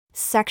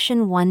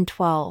Section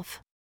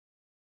 112.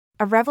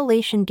 A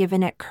revelation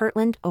given at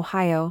Kirtland,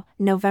 Ohio,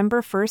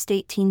 November 1,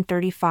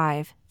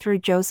 1835, through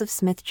Joseph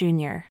Smith,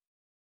 Jr.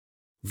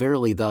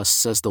 Verily thus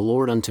says the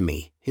Lord unto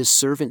me, his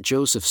servant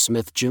Joseph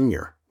Smith,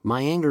 Jr.,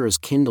 my anger is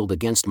kindled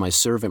against my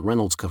servant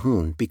Reynolds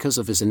Cahoon because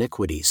of his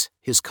iniquities,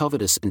 his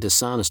covetous and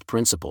dishonest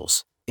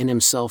principles, in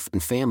himself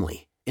and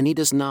family, and he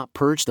does not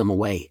purge them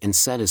away and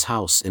set his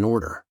house in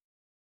order.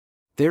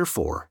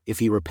 Therefore, if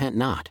he repent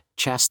not,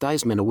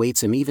 chastisement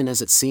awaits him even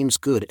as it seems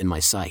good in my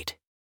sight.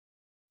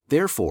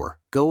 Therefore,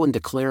 go and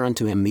declare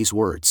unto him these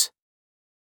words,